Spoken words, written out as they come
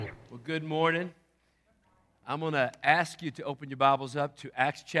Good morning. I'm going to ask you to open your Bibles up to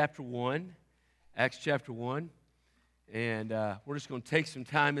Acts chapter 1. Acts chapter 1. And we're just going to take some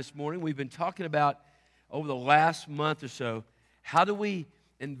time this morning. We've been talking about, over the last month or so, how do we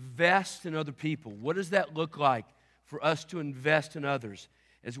invest in other people? What does that look like for us to invest in others?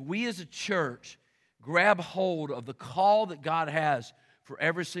 As we as a church grab hold of the call that God has for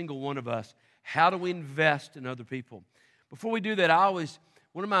every single one of us, how do we invest in other people? Before we do that,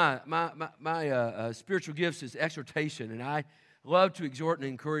 one of my spiritual gifts is exhortation, and I love to exhort and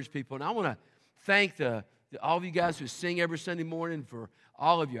encourage people. And I want to thank all of you guys who sing every Sunday morning, for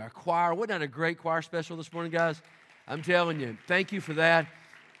all of you. Our choir, wasn't that a great choir special this morning, guys? I'm telling you, thank you for that.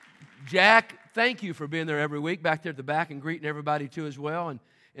 Jack, thank you for being there every week, back there at the back, and greeting everybody too as well.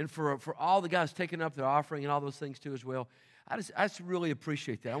 And for all the guys taking up their offering and all those things too as well. I just really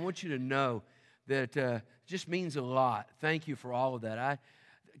appreciate that. I want you to know that it just means a lot. Thank you for all of that.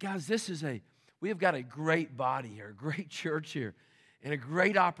 Guys, we have got a great body here, a great church here, and a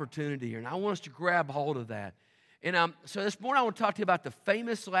great opportunity here. And I want us to grab hold of that. And so this morning I want to talk to you about the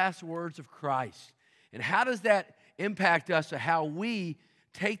famous last words of Christ. And how does that impact us, or how we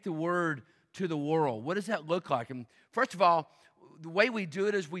take the word to the world? What does that look like? And first of all, the way we do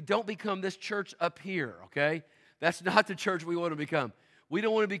it is we don't become this church up here, okay? That's not the church we want to become. We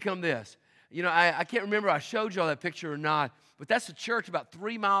don't want to become this. You know, I can't remember if I showed you all that picture or not, but that's a church about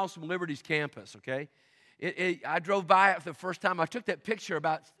 3 miles from Liberty's campus, okay? I drove by it for the first time. I took that picture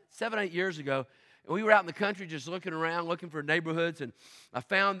about 7, 8 years ago, and we were out in the country just looking around, looking for neighborhoods, and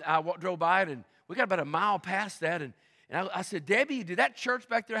I drove by it, and we got about a mile past that, and I said, Debbie, did that church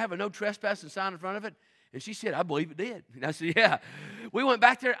back there have a no trespassing sign in front of it? And she said, I believe it did. And I said, yeah. We went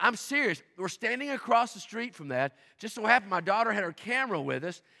back there. I'm serious. We're standing across the street from that. Just so happened my daughter had her camera with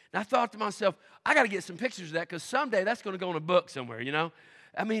us. And I thought to myself, I got to get some pictures of that, because someday that's going to go in a book somewhere, you know.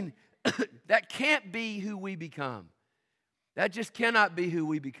 I mean, that can't be who we become. That just cannot be who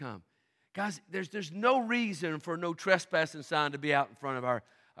we become. Guys, there's no reason for no trespassing sign to be out in front of our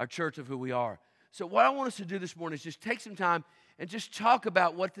church of who we are. So what I want us to do this morning is just take some time and just talk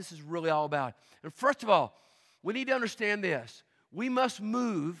about what this is really all about. And first of all, we need to understand this. We must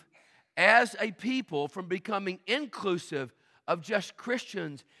move as a people from becoming inclusive of just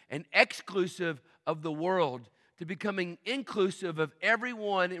Christians and exclusive of the world to becoming inclusive of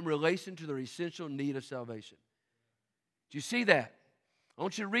everyone in relation to their essential need of salvation. Do you see that? I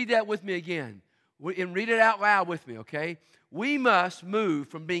want you to read that with me again. And read it out loud with me, okay? We must move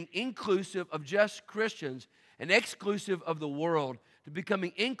from being inclusive of just Christians and exclusive of the world to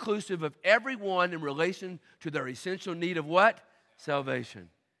becoming inclusive of everyone in relation to their essential need of what? Salvation.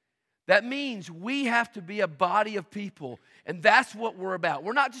 That means we have to be a body of people, and that's what we're about.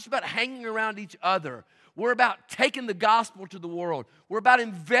 We're not just about hanging around each other. We're about taking the gospel to the world. We're about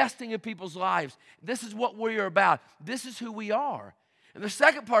investing in people's lives. This is what we are about. This is who we are. And the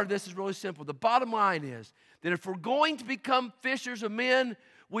second part of this is really simple. The bottom line is that if we're going to become fishers of men,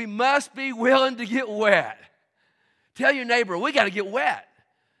 we must be willing to get wet. Tell your neighbor, we got to get wet.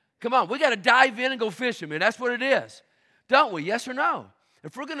 Come on, we got to dive in and go fishing, man. That's what it is. Don't we? Yes or no?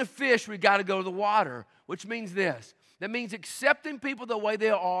 If we're going to fish, we got to go to the water, which means this. That means accepting people the way they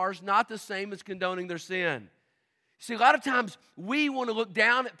are is not the same as condoning their sin. See, a lot of times we want to look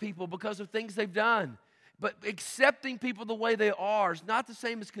down at people because of things they've done. But accepting people the way they are is not the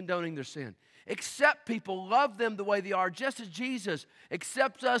same as condoning their sin. Accept people, love them the way they are, just as Jesus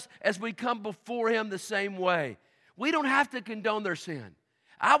accepts us as we come before Him the same way. We don't have to condone their sin.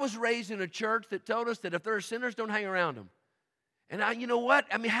 I was raised in a church that told us that if there are sinners, don't hang around them. And you know what?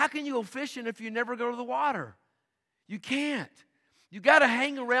 I mean, how can you go fishing if you never go to the water? You can't. You got to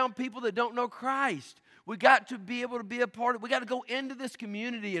hang around people that don't know Christ. We got to be able to be a part of it. We got to go into this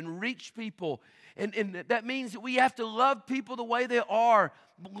community and reach people. And that means that we have to love people the way they are.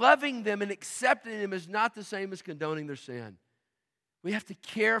 Loving them and accepting them is not the same as condoning their sin. We have to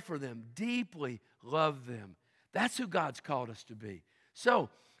care for them, deeply love them. That's who God's called us to be. So,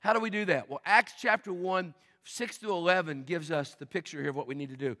 how do we do that? Well, Acts chapter 1, 6 through 11 gives us the picture here of what we need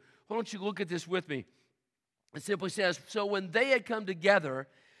to do. Why don't you look at this with me? It simply says, so when they had come together,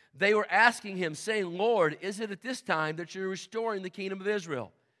 they were asking him, saying, Lord, is it at this time that you're restoring the kingdom of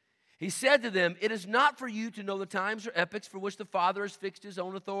Israel? He said to them, it is not for you to know the times or epochs for which the Father has fixed His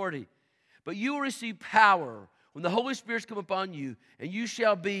own authority, but you will receive power when the Holy Spirit's come upon you, and you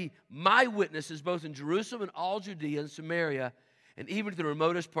shall be my witnesses both in Jerusalem and all Judea and Samaria, and even to the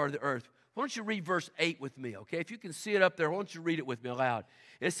remotest part of the earth. Why don't you read verse 8 with me, okay? If you can see it up there, why don't you read it with me aloud?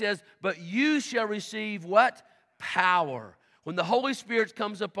 It says, but you shall receive what? Power. when the Holy Spirit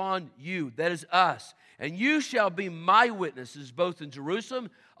comes upon you, that is us, and you shall be my witnesses both in Jerusalem,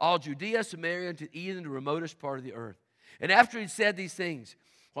 all Judea, Samaria, and to even the remotest part of the earth. And after he said these things,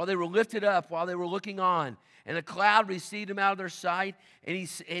 while they were lifted up, while they were looking on, and a cloud received him out of their sight, and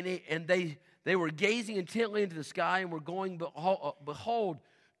they were gazing intently into the sky, and were going, behold,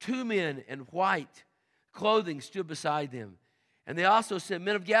 two men in white clothing stood beside them. And they also said,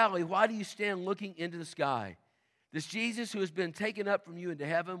 Men of Galilee, why do you stand looking into the sky? This Jesus who has been taken up from you into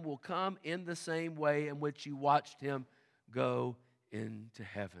heaven will come in the same way in which you watched him go into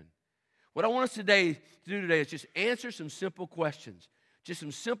heaven. What I want us to do today is just answer some simple questions. Just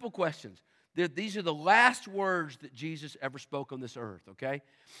some simple questions. These are the last words that Jesus ever spoke on this earth, okay?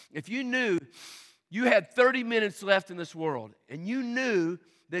 If you knew you had 30 minutes left in this world, and you knew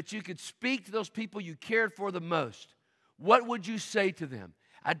that you could speak to those people you cared for the most, what would you say to them?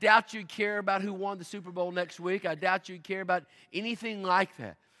 I doubt you'd care about who won the Super Bowl next week. I doubt you'd care about anything like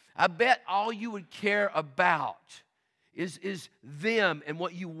that. I bet all you would care about is them and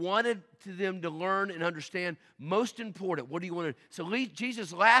what you wanted to them to learn and understand. Most important, what do you want to... So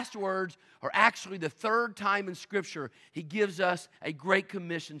Jesus' last words are actually the third time in Scripture he gives us a Great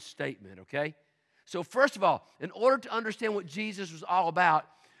Commission statement, okay? So first of all, in order to understand what Jesus was all about,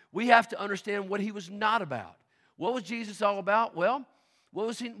 we have to understand what he was not about. What was Jesus all about? Well, what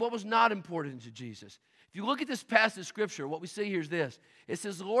was not important to Jesus? If you look at this passage of Scripture, what we see here is this. It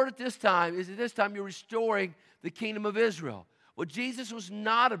says, Lord, at this time you're restoring the kingdom of Israel. What Jesus was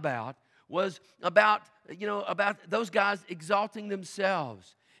not about was about those guys exalting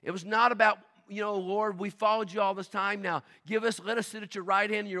themselves. It was not about, Lord, we followed you all this time now. Let us sit at your right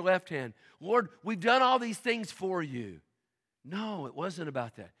hand and your left hand. Lord, we've done all these things for you. No, it wasn't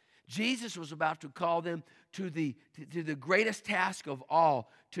about that. Jesus was about to call them to the greatest task of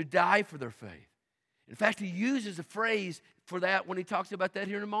all, to die for their faith. In fact, he uses a phrase for that when he talks about that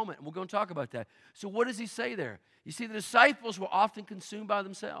here in a moment, and we're going to talk about that. So what does he say there? You see, the disciples were often consumed by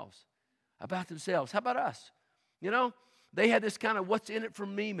themselves, about themselves. How about us? They had this kind of what's in it for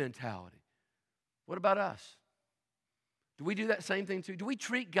me mentality. What about us? Do we do that same thing too? Do we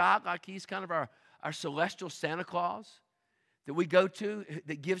treat God like he's kind of our celestial Santa Claus that we go to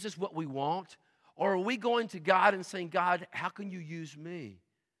that gives us what we want? Or are we going to God and saying, God, how can you use me?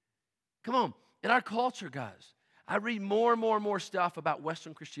 Come on. In our culture, guys, I read more and more and more stuff about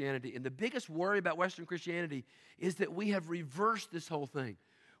Western Christianity, and the biggest worry about Western Christianity is that we have reversed this whole thing.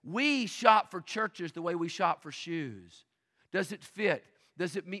 We shop for churches the way we shop for shoes. Does it fit?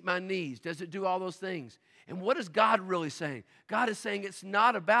 Does it meet my needs? Does it do all those things? And what is God really saying? God is saying it's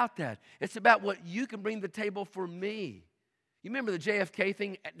not about that. It's about what you can bring to the table for me. You remember the JFK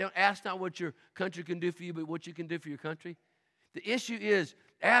thing? Don't ask not what your country can do for you, but what you can do for your country. The issue is,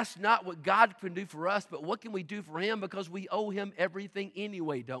 ask not what God can do for us, but what can we do for him, because we owe him everything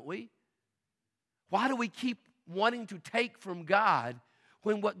anyway, don't we? Why do we keep wanting to take from God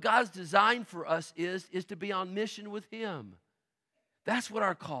when what God's designed for us is to be on mission with him? That's what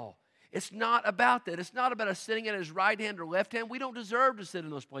our call. It's not about that. It's not about us sitting at his right hand or left hand. We don't deserve to sit in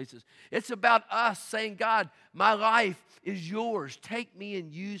those places. It's about us saying, God, my life is yours. Take me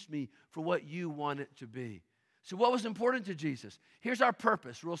and use me for what you want it to be. So what was important to Jesus? Here's our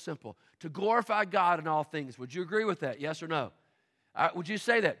purpose, real simple: to glorify God in all things. Would you agree with that, yes or no? Would you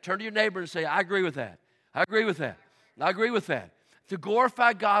say that? Turn to your neighbor and say, I agree with that. I agree with that. I agree with that. To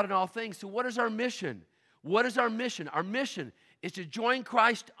glorify God in all things. So what is our mission? What is our mission? Our mission is to join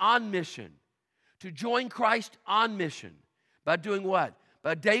Christ on mission. To join Christ on mission. By doing what?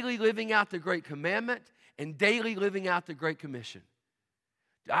 By daily living out the Great Commandment and daily living out the Great Commission.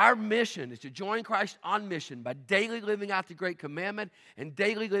 Our mission is to join Christ on mission by daily living out the Great Commandment and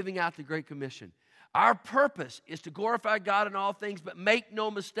daily living out the Great Commission. Our purpose is to glorify God in all things, but make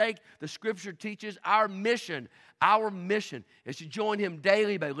no mistake, the Scripture teaches our mission is to join him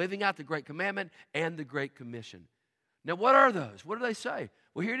daily by living out the Great Commandment and the Great Commission. Now, what are those? What do they say?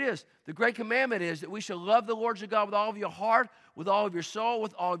 Well, here it is. The Great Commandment is that we shall love the Lord your God with all of your heart, with all of your soul,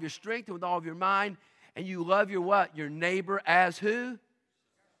 with all of your strength, and with all of your mind. And you love your what? Your neighbor as who?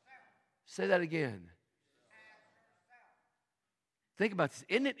 Say that again. Think about this.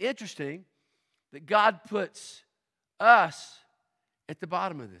 Isn't it interesting that God puts us at the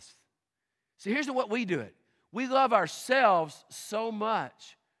bottom of this? So here's what we do it. We love ourselves so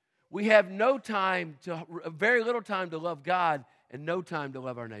much, we have very little time to love God and no time to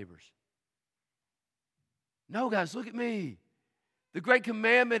love our neighbors. No, guys, look at me. The Great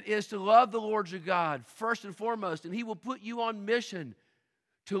Commandment is to love the Lord your God first and foremost, and he will put you on mission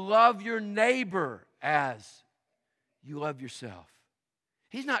to love your neighbor as you love yourself.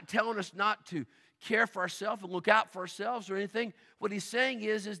 He's not telling us not to care for ourselves and look out for ourselves or anything. What he's saying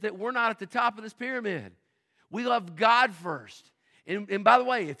is that we're not at the top of this pyramid. We love God first. And by the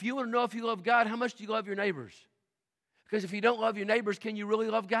way, if you want to know if you love God, how much do you love your neighbors? Because if you don't love your neighbors, can you really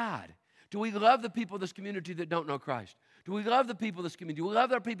love God? Do we love the people of this community that don't know Christ? Do we love the people of this community? Do we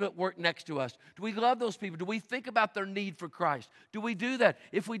love our people that work next to us? Do we love those people? Do we think about their need for Christ? Do we do that?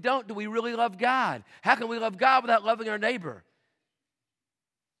 If we don't, do we really love God? How can we love God without loving our neighbor?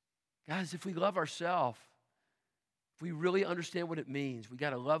 Guys, if we love ourselves, if we really understand what it means, we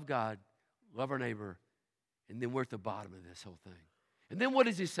got to love God, love our neighbor, and then we're at the bottom of this whole thing. And then what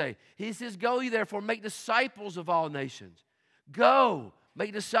does he say? He says, go ye therefore, make disciples of all nations. Go,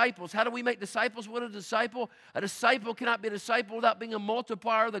 make disciples. How do we make disciples? What is a disciple? A disciple cannot be a disciple without being a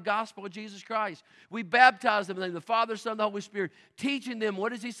multiplier of the gospel of Jesus Christ. We baptize them in the name of the Father, Son, and the Holy Spirit, teaching them,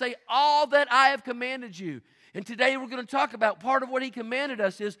 what does he say? All that I have commanded you. And today we're going to talk about part of what he commanded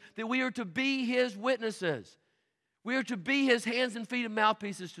us is that we are to be his witnesses. We are to be his hands and feet and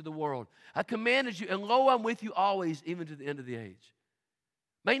mouthpieces to the world. I commanded you, and lo, I'm with you always, even to the end of the age.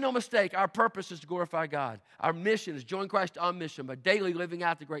 Make no mistake, our purpose is to glorify God. Our mission is join Christ on mission by daily living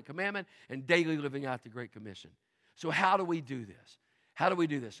out the Great Commandment and daily living out the Great Commission. So how do we do this? How do we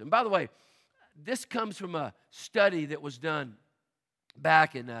do this? And by the way, this comes from a study that was done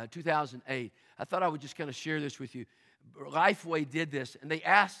back in 2008. I thought I would just kind of share this with you. Lifeway did this, and they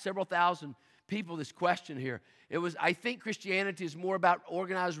asked several thousand people this question here. It was, I think Christianity is more about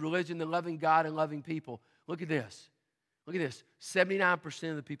organized religion than loving God and loving people. Look at this. Look at this.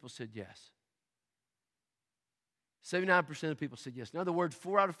 79% of the people said yes. 79% of the people said yes. In other words,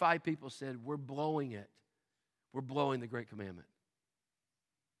 4 out of 5 people said, we're blowing it. We're blowing the Great Commandment.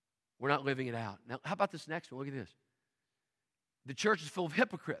 We're not living it out. Now, how about this next one? Look at this. The church is full of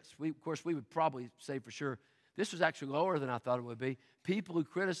hypocrites. Of course, we would probably say for sure, this was actually lower than I thought it would be. People who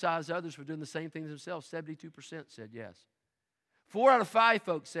criticize others for doing the same things themselves, 72% said yes. 4 out of 5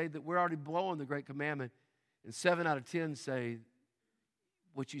 folks say that we're already blowing the Great Commandment. And 7 out of 10 say,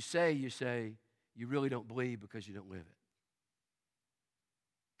 what you say, you really don't believe because you don't live it.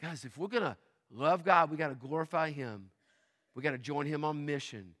 Guys, if we're going to love God, we got to glorify him. We got to join him on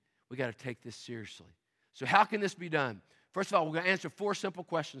mission. We got to take this seriously. So how can this be done? First of all, we're going to answer 4 simple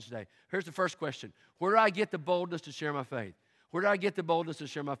questions today. Here's the first question. Where do I get the boldness to share my faith? Where do I get the boldness to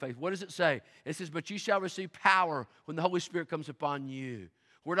share my faith? What does it say? It says, but you shall receive power when the Holy Spirit comes upon you.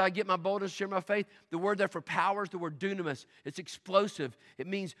 Where do I get my boldness to share my faith? The word there for power is the word dunamis. It's explosive. It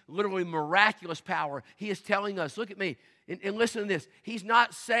means literally miraculous power. He is telling us, look at me, and listen to this. He's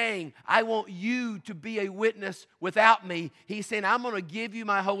not saying, I want you to be a witness without me. He's saying, I'm going to give you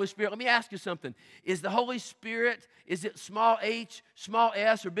my Holy Spirit. Let me ask you something. Is the Holy Spirit, is it small h, small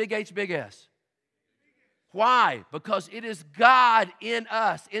s, or big H, big S? Why? Because it is God in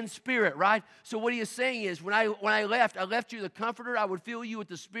us, in spirit, right? So what he is saying is, when I left you the Comforter. I would fill you with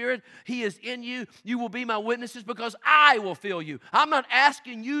the Spirit. He is in you. You will be my witnesses because I will fill you. I'm not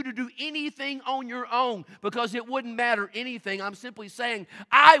asking you to do anything on your own because it wouldn't matter anything. I'm simply saying,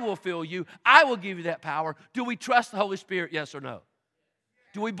 I will fill you. I will give you that power. Do we trust the Holy Spirit? Yes or no?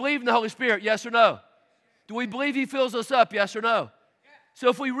 Do we believe in the Holy Spirit? Yes or no? Do we believe he fills us up? Yes or no? So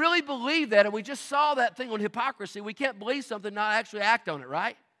if we really believe that, and we just saw that thing on hypocrisy, we can't believe something and not actually act on it,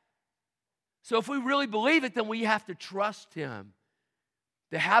 right? So if we really believe it, then we have to trust him.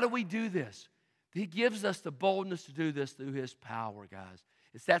 Then how do we do this? He gives us the boldness to do this through his power, guys.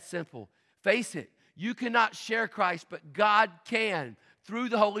 It's that simple. Face it, you cannot share Christ, but God can through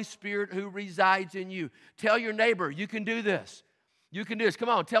the Holy Spirit who resides in you. Tell your neighbor, you can do this. You can do this. Come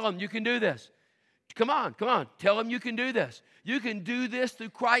on, tell them you can do this. Come on. Tell them you can do this. You can do this through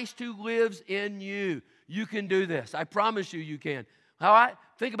Christ who lives in you. You can do this. I promise you can. All right?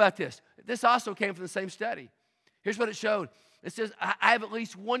 Think about this. This also came from the same study. Here's what it showed. It says, I have at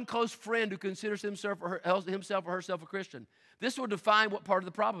least one close friend who considers himself or herself a Christian. This will define what part of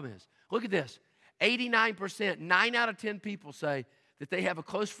the problem is. Look at this. 89%, 9 out of 10 people say that they have a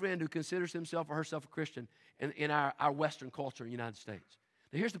close friend who considers himself or herself a Christian in our Western culture in the United States.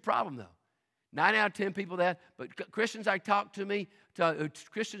 Now, here's the problem, though. 9 out of 10 people that, but Christians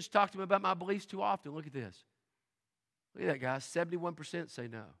Christians talk to me about my beliefs too often. Look at this. Look at that, guys. 71% say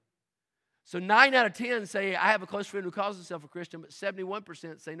no. So 9 out of 10 say, I have a close friend who calls himself a Christian, but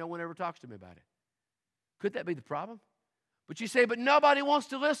 71% say no one ever talks to me about it. Could that be the problem? But you say, but nobody wants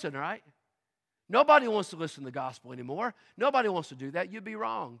to listen, right? Nobody wants to listen to the gospel anymore. Nobody wants to do that. You'd be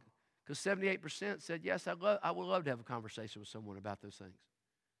wrong. Because 78% said, yes, I would love to have a conversation with someone about those things.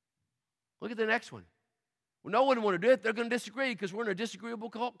 Look at the next one. Well, no one would want to do it. They're going to disagree because we're in a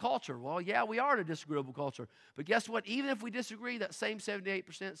disagreeable culture. Well, yeah, we are in a disagreeable culture. But guess what? Even if we disagree, that same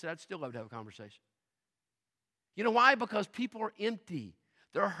 78% said, I'd still love to have a conversation. You know why? Because people are empty.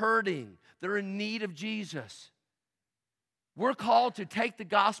 They're hurting. They're in need of Jesus. We're called to take the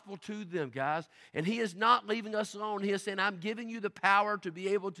gospel to them, guys. And He is not leaving us alone. He is saying, I'm giving you the power to be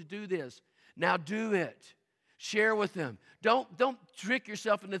able to do this. Now do it. Share with them. Don't trick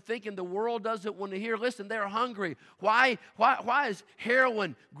yourself into thinking the world doesn't want to hear. Listen, they're hungry. Why is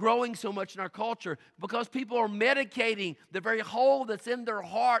heroin growing so much in our culture? Because people are medicating the very hole that's in their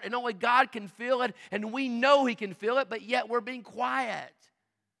heart, and only God can feel it, and we know He can feel it, but yet we're being quiet.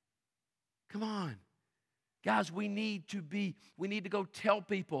 Come on. Guys, we need to go tell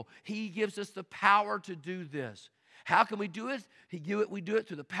people. He gives us the power to do this. How can we do it? We do it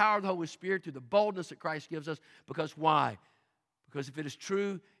through the power of the Holy Spirit, through the boldness that Christ gives us. Because why? Because if it is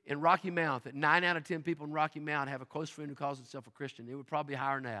true in Rocky Mount that 9 out of 10 people in Rocky Mount have a close friend who calls himself a Christian, it would probably be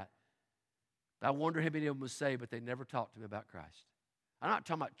higher than that. I wonder how many of them would say, but they never talked to me about Christ. I'm not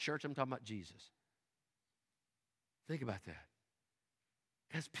talking about church, I'm talking about Jesus. Think about that.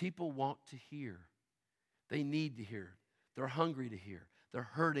 Because people want to hear. They need to hear. They're hungry to hear. They're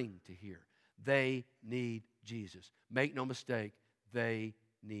hurting to hear. They need Jesus. Make no mistake, they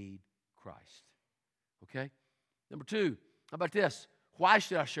need Christ. Okay? Number 2, how about this? Why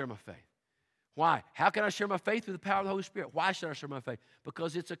should I share my faith? Why? How can I share my faith through the power of the Holy Spirit? Why should I share my faith?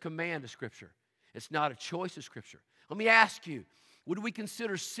 Because it's a command of Scripture. It's not a choice of Scripture. Let me ask you, would we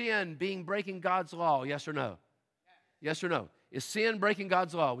consider sin being breaking God's law? Yes or no? Yes or no? Is sin breaking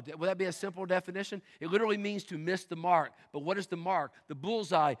God's law? Would that be a simple definition? It literally means to miss the mark. But what is the mark? The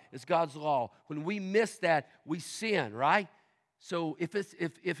bullseye is God's law. When we miss that, we sin, right? So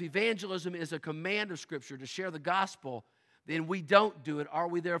if evangelism is a command of Scripture to share the gospel, then we don't do it. Are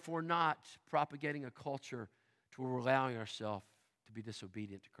we therefore not propagating a culture to where we're allowing ourselves to be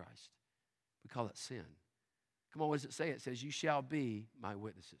disobedient to Christ? We call it sin. Come on, what does it say? It says, you shall be my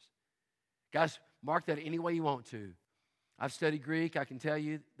witnesses. Guys, mark that any way you want to. I've studied Greek. I can tell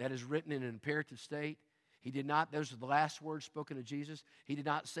you that is written in an imperative state. He did not, those are the last words spoken of Jesus. He did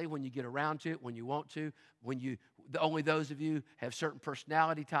not say when you get around to it, when you want to, only those of you have certain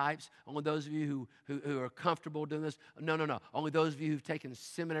personality types, only those of you who are comfortable doing this. No. Only those of you who've taken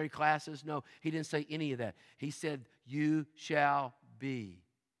seminary classes. No, he didn't say any of that. He said, you shall be.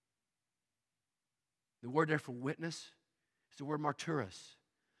 The word there for witness is the word martyros.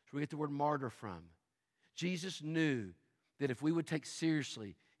 So we get the word martyr from. Jesus knew that if we would take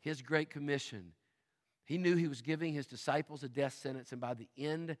seriously His great commission, He knew He was giving His disciples a death sentence, and by the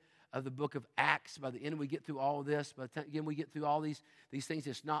end of the book of Acts, by the end we get through all of this, by the time again we get through all these things,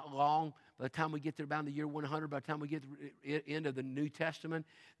 it's not long. By the time we get to about the year 100, by the time we get to the end of the New Testament,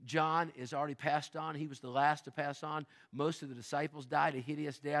 John is already passed on. He was the last to pass on. Most of the disciples died a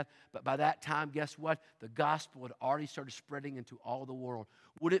hideous death, but by that time, guess what? The gospel had already started spreading into all the world.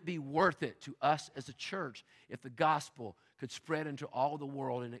 Would it be worth it to us as a church if the gospel could spread into all the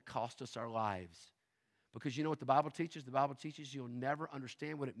world and it cost us our lives? Because you know what the Bible teaches? The Bible teaches you'll never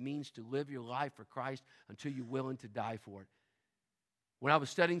understand what it means to live your life for Christ until you're willing to die for it. When I was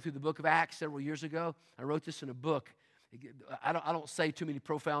studying through the book of Acts several years ago, I wrote this in a book. I don't say too many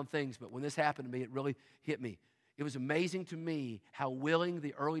profound things, but when this happened to me, it really hit me. It was amazing to me how willing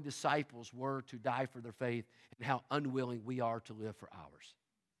the early disciples were to die for their faith and how unwilling we are to live for ours.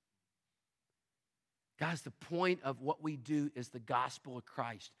 Guys, the point of what we do is the gospel of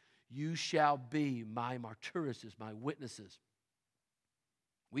Christ. You shall be my martyrs, my witnesses.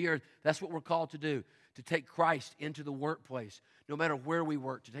 That's what we're called to do, to take Christ into the workplace, no matter where we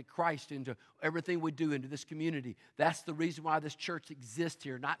work, to take Christ into everything we do, into this community. That's the reason why this church exists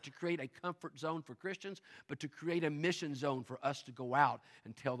here, not to create a comfort zone for Christians, but to create a mission zone for us to go out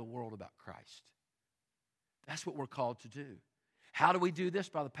and tell the world about Christ. That's what we're called to do. How do we do this?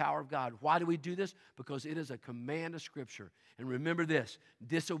 By the power of God. Why do we do this? Because it is a command of Scripture. And remember this,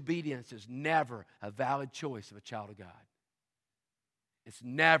 disobedience is never a valid choice of a child of God. It's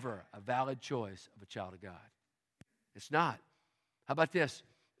never a valid choice of a child of God. It's not. How about this?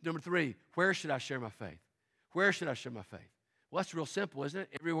 Number 3, where should I share my faith? Where should I share my faith? Well, that's real simple, isn't it?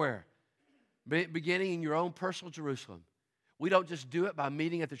 Everywhere. Beginning in your own personal Jerusalem. We don't just do it by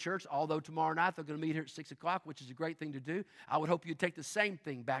meeting at the church, although tomorrow night they're going to meet here at 6 o'clock, which is a great thing to do. I would hope you'd take the same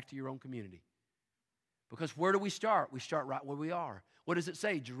thing back to your own community. Because where do we start? We start right where we are. What does it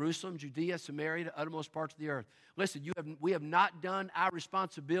say? Jerusalem, Judea, Samaria, the uttermost parts of the earth. Listen, we have not done our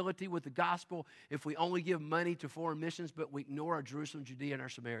responsibility with the gospel if we only give money to foreign missions, but we ignore our Jerusalem, Judea, and our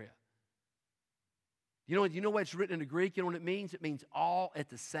Samaria. You know what's written in the Greek? You know what it means? It means all at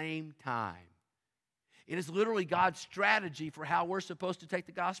the same time. It is literally God's strategy for how we're supposed to take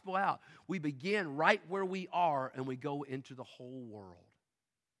the gospel out. We begin right where we are and we go into the whole world.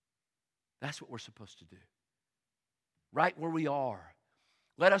 That's what we're supposed to do. right where we are.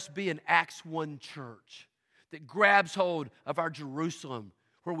 Let us be an Acts 1 church that grabs hold of our Jerusalem,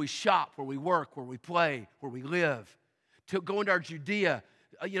 where we shop, where we work, where we play, where we live. To go into our Judea,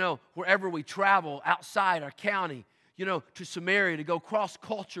 wherever we travel outside our county, to Samaria, to go cross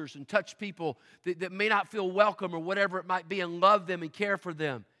cultures and touch people that may not feel welcome or whatever it might be, and love them and care for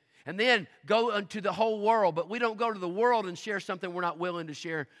them. And then go into the whole world. But we don't go to the world and share something we're not willing to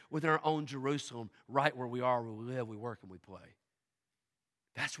share within our own Jerusalem, right where we are, where we live, we work, and we play.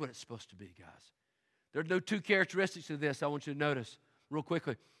 That's what it's supposed to be, guys. There are no two characteristics of this I want you to notice real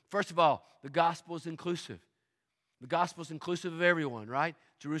quickly. First of all, the gospel is inclusive. The gospel is inclusive of everyone, right?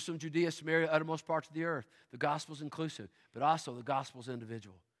 Jerusalem, Judea, Samaria, uttermost parts of the earth. The gospel is inclusive, but also the gospel is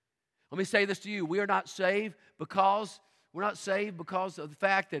individual. Let me say this to you. We are not saved because of the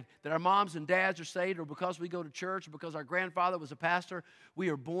fact that our moms and dads are saved, or because we go to church, or because our grandfather was a pastor. We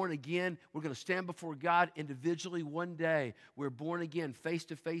are born again. We're going to stand before God individually one day. We're born again face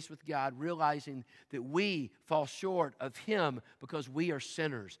to face with God, realizing that we fall short of Him because we are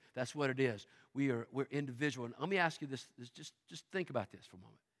sinners. That's what it is. We're individual. And let me ask you this. Just think about this for a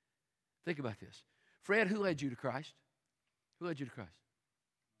moment. Think about this. Fred, who led you to Christ? Who led you to Christ?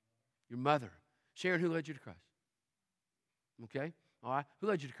 Your mother. Sharon, who led you to Christ? Okay, all right. Who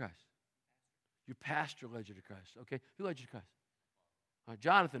led you to Christ? Your pastor led you to Christ. Okay, who led you to Christ? All right,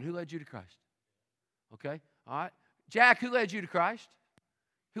 Jonathan, who led you to Christ? Okay, all right. Jack, who led you to Christ?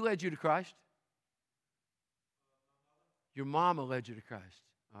 Who led you to Christ? Your mama led you to Christ.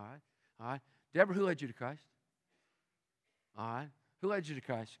 All right, all right. Deborah, who led you to Christ? All right. Who led you to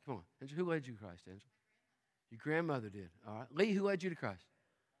Christ? Come on, Angela, who led you to Christ, Angela? Your grandmother did. All right. Lee, who led you to Christ?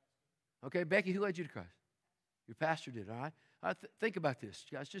 Okay, Becky, who led you to Christ? Your pastor did, all right? Think about this,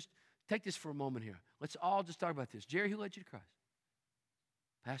 guys. Just take this for a moment here. Let's all just talk about this. Jerry, who led you to Christ?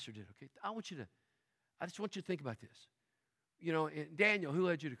 Pastor did, okay? I just want you to think about this. And Daniel, who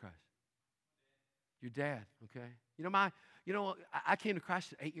led you to Christ? Your dad, okay? I came to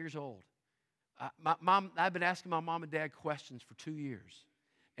Christ at 8 years old. I've been asking my mom and dad questions for 2 years.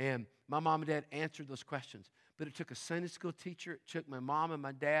 And my mom and dad answered those questions. But it took a Sunday school teacher, it took my mom and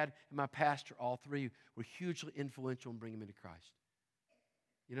my dad and my pastor. All three were hugely influential in bringing me to Christ.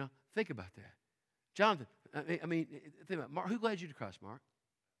 Think about that. Jonathan, think about it. Mark, who led you to Christ, Mark?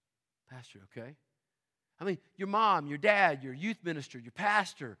 Pastor, okay? Your mom, your dad, your youth minister, your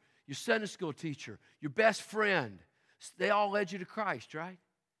pastor, your Sunday school teacher, your best friend, they all led you to Christ, right?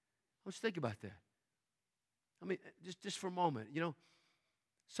 Let's think about that. Just for a moment,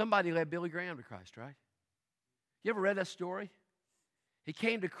 somebody led Billy Graham to Christ, right? You ever read that story? He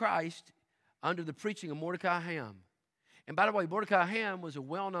came to Christ under the preaching of Mordecai Ham. And by the way, Mordecai Ham was a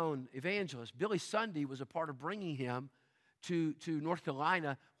well-known evangelist. Billy Sunday was a part of bringing him to North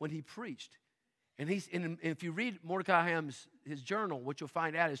Carolina when he preached. And if you read Mordecai Ham's his journal, what you'll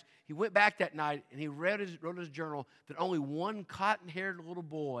find out is he went back that night and he wrote his journal that only one cotton-haired little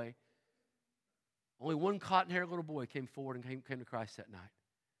boy came forward and came to Christ that night.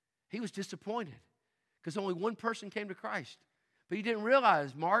 He was disappointed because only one person came to Christ. But he didn't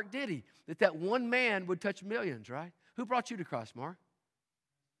realize, Mark, did he, that one man would touch millions, right? Who brought you to Christ, Mark?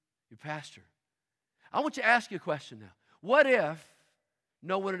 Your pastor. I want you to ask you a question now. What if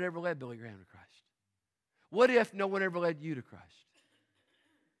no one had ever led Billy Graham to Christ? What if no one ever led you to Christ?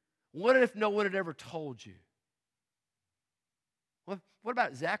 What if no one had ever told you? What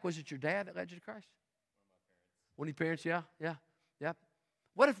about Zach? Was it your dad that led you to Christ? One of your parents, yeah.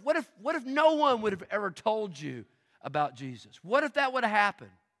 What if no one would have ever told you about Jesus? What if that would have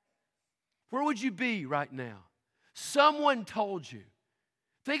happened? Where would you be right now? Someone told you.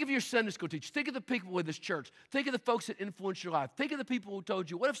 Think of your Sunday school teacher. Think of the people in this church. Think of the folks that influenced your life. Think of the people who told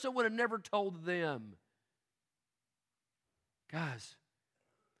you. What if someone had never told them? Guys,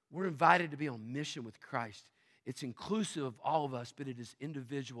 we're invited to be on mission with Christ. It's inclusive of all of us, but it is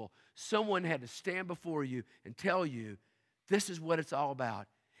individual. Someone had to stand before you and tell you, this is what it's all about.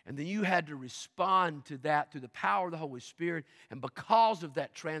 And then you had to respond to that through the power of the Holy Spirit. And because of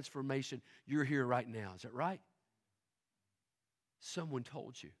that transformation, you're here right now. Is that right? Someone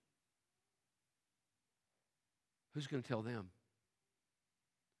told you. Who's going to tell them?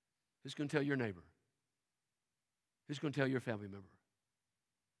 Who's going to tell your neighbor? Who's going to tell your family member?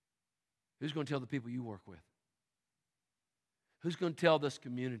 Who's going to tell the people you work with? Who's going to tell this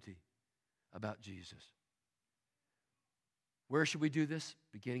community about Jesus? Where should we do this?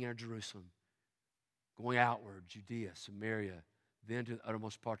 Beginning in Jerusalem, going outward, Judea, Samaria, then to the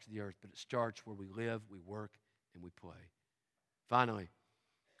uttermost parts of the earth. But it starts where we live, we work, and we play. Finally,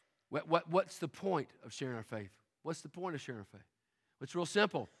 what's the point of sharing our faith? What's the point of sharing our faith? It's real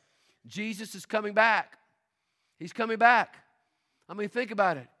simple. Jesus is coming back. He's coming back. I mean, think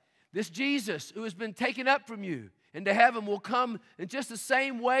about it. This Jesus who has been taken up from you into heaven will come in just the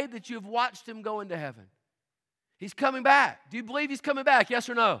same way that you've watched him go into heaven. He's coming back. Do you believe he's coming back? Yes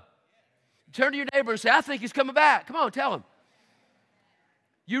or no? Turn to your neighbor and say, I think he's coming back. Come on, tell him.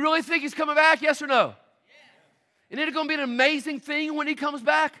 You really think he's coming back? Yes or no? Isn't it going to be an amazing thing when he comes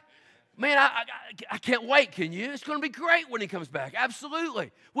back? Man, I can't wait, can you? It's going to be great when he comes back. Absolutely.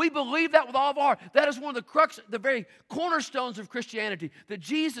 We believe that with all of our heart. That is one of the crux, the very cornerstones of Christianity, that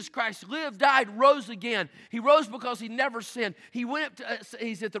Jesus Christ lived, died, rose again. He rose because he never sinned. He went up to,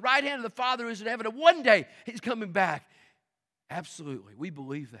 he's at the right hand of the Father who is in heaven, and one day he's coming back. Absolutely. We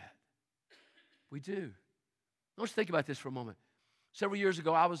believe that. We do. Let's think about this for a moment. Several years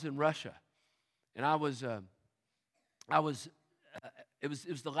ago, I was in Russia, and it was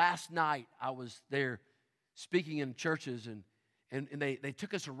the last night I was there speaking in churches, and they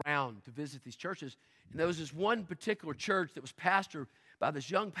took us around to visit these churches. And there was this one particular church that was pastored by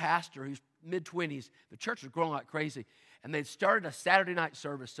this young pastor who's mid-20s. The church was growing like crazy. And they'd started a Saturday night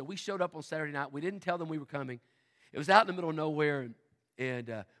service. So we showed up on Saturday night. We didn't tell them we were coming. It was out in the middle of nowhere.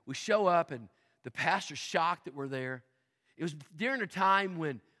 And we show up, and the pastor's shocked that we're there. It was during a time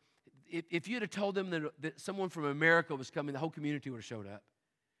when if you'd have told them that someone from America was coming, the whole community would have showed up.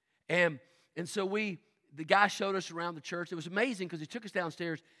 And so the guy showed us around the church. It was amazing because he took us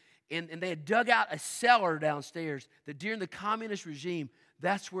downstairs, and they had dug out a cellar downstairs that during the communist regime,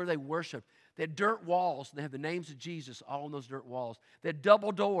 that's where they worshiped. They had dirt walls, and they had the names of Jesus all on those dirt walls. They had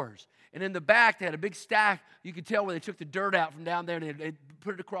double doors. And in the back, they had a big stack. You could tell where they took the dirt out from down there, and they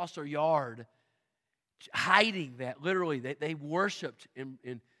put it across their yard, hiding that. Literally, they worshiped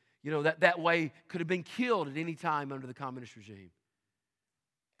in that way could have been killed at any time under the communist regime.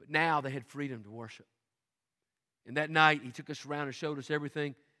 But now they had freedom to worship. And that night, he took us around and showed us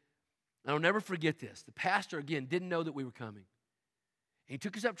everything. And I'll never forget this. The pastor, again, didn't know that we were coming. He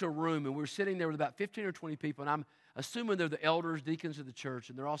took us up to a room, and we were sitting there with about 15 or 20 people, and I'm assuming they're the elders, deacons of the church,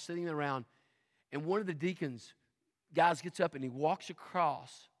 and they're all sitting around. And one of the deacons, guys, gets up, and he walks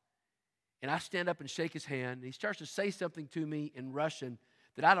across, and I stand up and shake his hand, and he starts to say something to me in Russian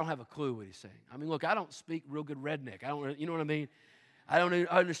that I don't have a clue what he's saying. I mean, look, I don't speak real good redneck. You know what I mean? I don't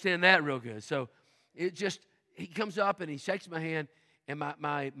understand that real good. So he comes up and he shakes my hand, and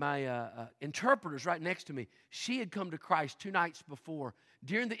my interpreter's right next to me. She had come to Christ 2 nights before.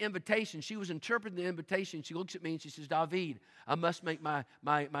 During the invitation, she was interpreting the invitation. She looks at me and she says, David, I must make my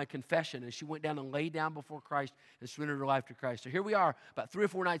confession. And she went down and laid down before Christ and surrendered her life to Christ. So here we are about 3 or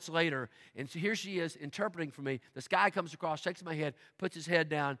 4 nights later, and so here she is interpreting for me. This guy comes across, shakes my head, puts his head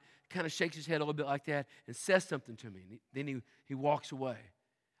down, kind of shakes his head a little bit like that, and says something to me. And then he walks away.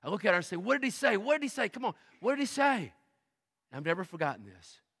 I look at her and say, what did he say? What did he say? Come on, what did he say? And I've never forgotten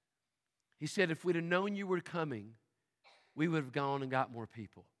this. He said, if we'd have known you were coming, we would have gone and got more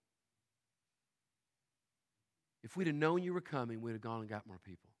people. If we'd have known you were coming, we'd have gone and got more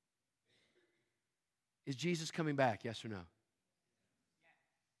people. Is Jesus coming back, yes or no?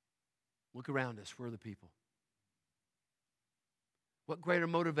 Look around us. Where are the people? What greater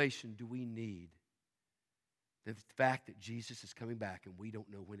motivation do we need than the fact that Jesus is coming back and we don't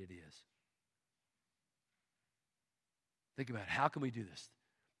know when it is? Think about it. How can we do this?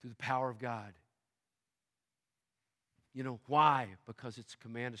 Through the power of God. You know, why? Because it's a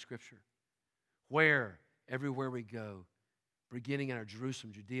command of Scripture. Where? Everywhere we go, beginning in our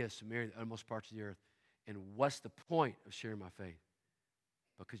Jerusalem, Judea, Samaria, the uttermost parts of the earth. And what's the point of sharing my faith?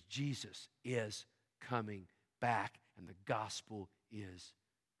 Because Jesus is coming back and the gospel is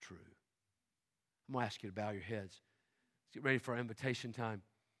true. I'm going to ask you to bow your heads. Let's get ready for our invitation time.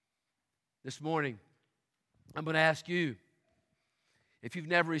 This morning, I'm going to ask you, if you've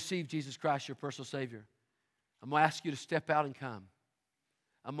never received Jesus Christ, your personal Savior, I'm going to ask you to step out and come.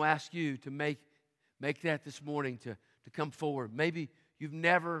 I'm going to ask you to make that this morning, to come forward. Maybe you've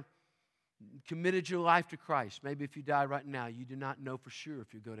never committed your life to Christ. Maybe if you die right now, you do not know for sure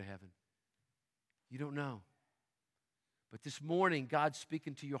if you'll go to heaven. You don't know. But this morning, God's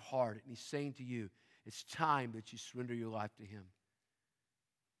speaking to your heart, and He's saying to you, it's time that you surrender your life to Him.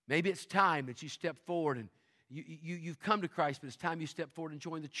 Maybe it's time that you step forward and you've come to Christ, but it's time you step forward and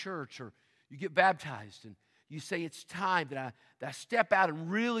join the church, or you get baptized and you say, it's time that I step out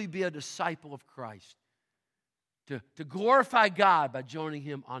and really be a disciple of Christ, to glorify God by joining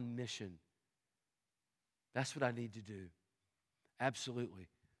Him on mission. That's what I need to do. Absolutely.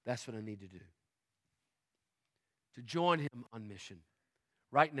 That's what I need to do. To join Him on mission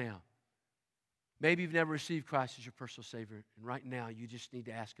right now. Maybe you've never received Christ as your personal Savior, and right now you just need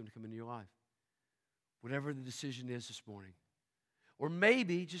to ask Him to come into your life. Whatever the decision is this morning. Or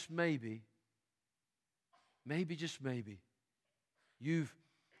maybe, just maybe, maybe, just maybe, you're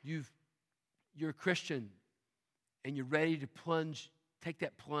a Christian and you're ready to take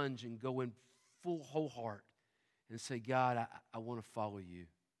that plunge and go in full whole heart and say, God, I want to follow you.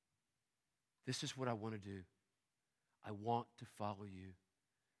 This is what I want to do. I want to follow you.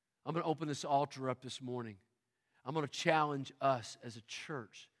 I'm going to open this altar up this morning. I'm going to challenge us as a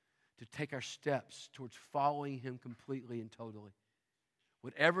church to take our steps towards following Him completely and totally.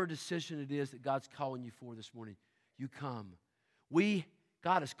 Whatever decision it is that God's calling you for this morning, you come.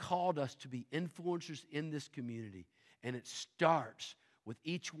 God has called us to be influencers in this community, and it starts with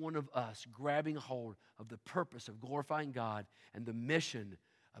each one of us grabbing hold of the purpose of glorifying God and the mission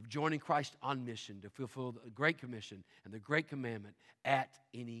of joining Christ on mission to fulfill the Great Commission and the Great Commandment at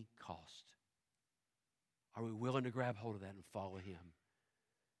any cost. Are we willing to grab hold of that and follow Him?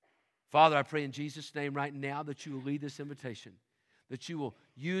 Father, I pray in Jesus' name right now that you will lead this invitation, that you will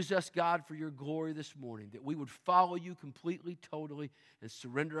use us, God, for your glory this morning, that we would follow you completely, totally, and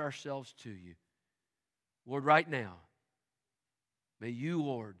surrender ourselves to you. Lord, right now, may you,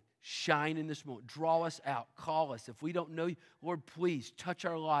 Lord, shine in this moment. Draw us out. Call us. If we don't know you, Lord, please touch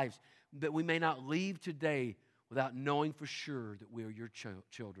our lives that we may not leave today without knowing for sure that we are your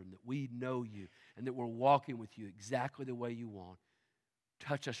children, that we know you, and that we're walking with you exactly the way you want.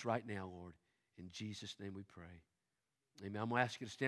 Touch us right now, Lord. In Jesus' name we pray. Amen. I'm going to ask you to stand.